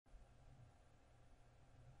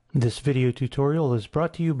This video tutorial is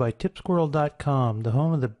brought to you by tipsquirrel.com, the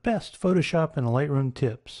home of the best Photoshop and Lightroom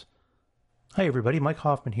tips. Hi everybody, Mike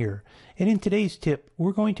Hoffman here, and in today's tip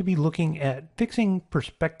we're going to be looking at fixing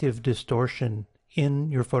perspective distortion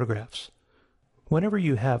in your photographs. Whenever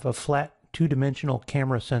you have a flat two-dimensional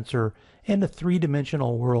camera sensor and a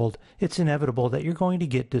three-dimensional world, it's inevitable that you're going to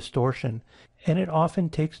get distortion, and it often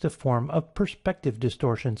takes the form of perspective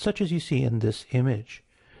distortion, such as you see in this image.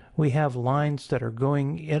 We have lines that are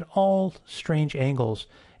going at all strange angles,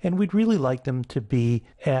 and we'd really like them to be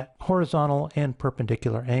at horizontal and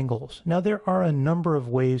perpendicular angles. Now there are a number of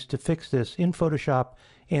ways to fix this in Photoshop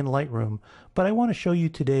and Lightroom, but I want to show you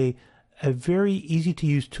today a very easy to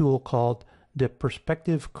use tool called the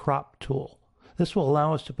Perspective Crop tool. This will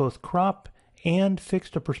allow us to both crop and fix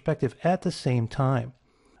the perspective at the same time.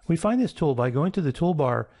 We find this tool by going to the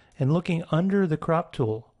toolbar and looking under the crop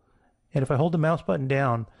tool. And if I hold the mouse button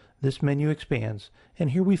down, this menu expands,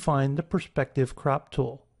 and here we find the Perspective Crop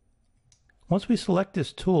tool. Once we select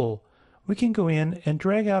this tool, we can go in and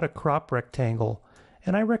drag out a crop rectangle,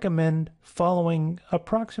 and I recommend following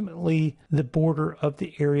approximately the border of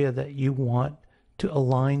the area that you want to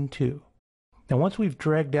align to. Now once we've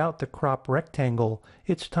dragged out the crop rectangle,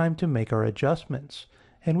 it's time to make our adjustments,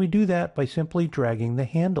 and we do that by simply dragging the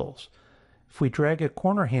handles. If we drag a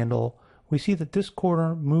corner handle, we see that this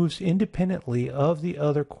corner moves independently of the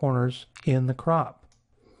other corners in the crop.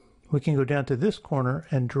 We can go down to this corner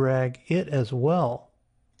and drag it as well.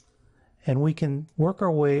 And we can work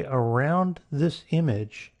our way around this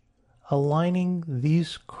image, aligning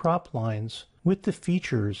these crop lines with the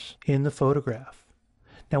features in the photograph.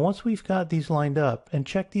 Now once we've got these lined up, and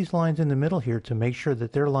check these lines in the middle here to make sure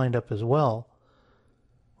that they're lined up as well,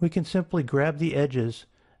 we can simply grab the edges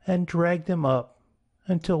and drag them up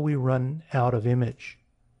until we run out of image.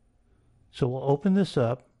 So we'll open this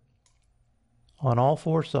up on all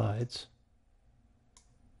four sides,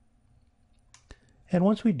 and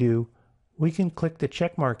once we do, we can click the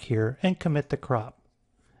check mark here and commit the crop.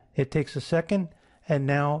 It takes a second, and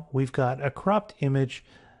now we've got a cropped image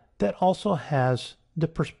that also has the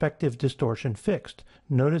perspective distortion fixed.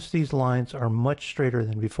 Notice these lines are much straighter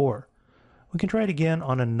than before. We can try it again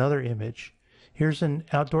on another image. Here's an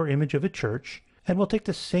outdoor image of a church, and we'll take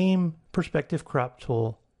the same perspective crop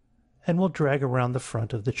tool and we'll drag around the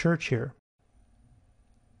front of the church here.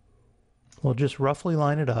 We'll just roughly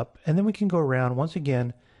line it up, and then we can go around once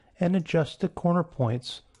again and adjust the corner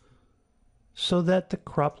points so that the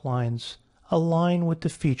crop lines align with the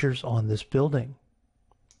features on this building.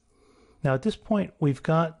 Now at this point we've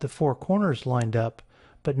got the four corners lined up,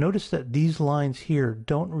 but notice that these lines here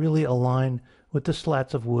don't really align with the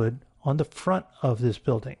slats of wood on the front of this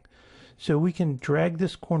building. So we can drag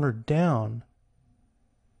this corner down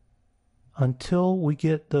until we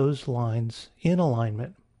get those lines in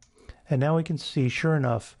alignment. And now we can see, sure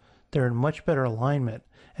enough, they're in much better alignment.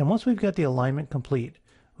 And once we've got the alignment complete,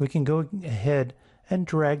 we can go ahead and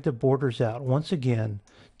drag the borders out once again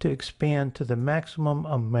to expand to the maximum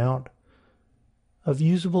amount of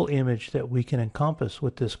usable image that we can encompass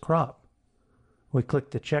with this crop. We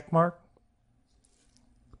click the check mark,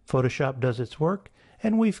 Photoshop does its work,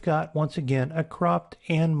 and we've got once again a cropped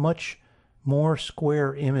and much more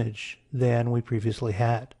square image than we previously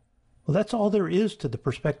had. Well, that's all there is to the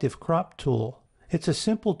Perspective Crop tool. It's a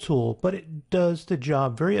simple tool, but it does the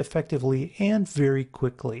job very effectively and very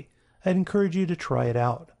quickly. I'd encourage you to try it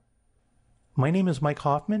out. My name is Mike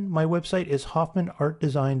Hoffman. My website is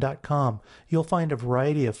hoffmanartdesign.com. You'll find a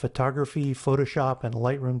variety of photography, Photoshop, and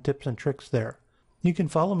Lightroom tips and tricks there. You can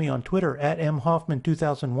follow me on Twitter at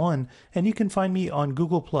mhoffman2001, and you can find me on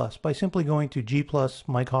Google Plus by simply going to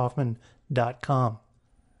g+mikehoffman.com.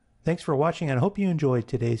 Thanks for watching, and I hope you enjoyed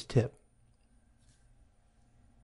today's tip.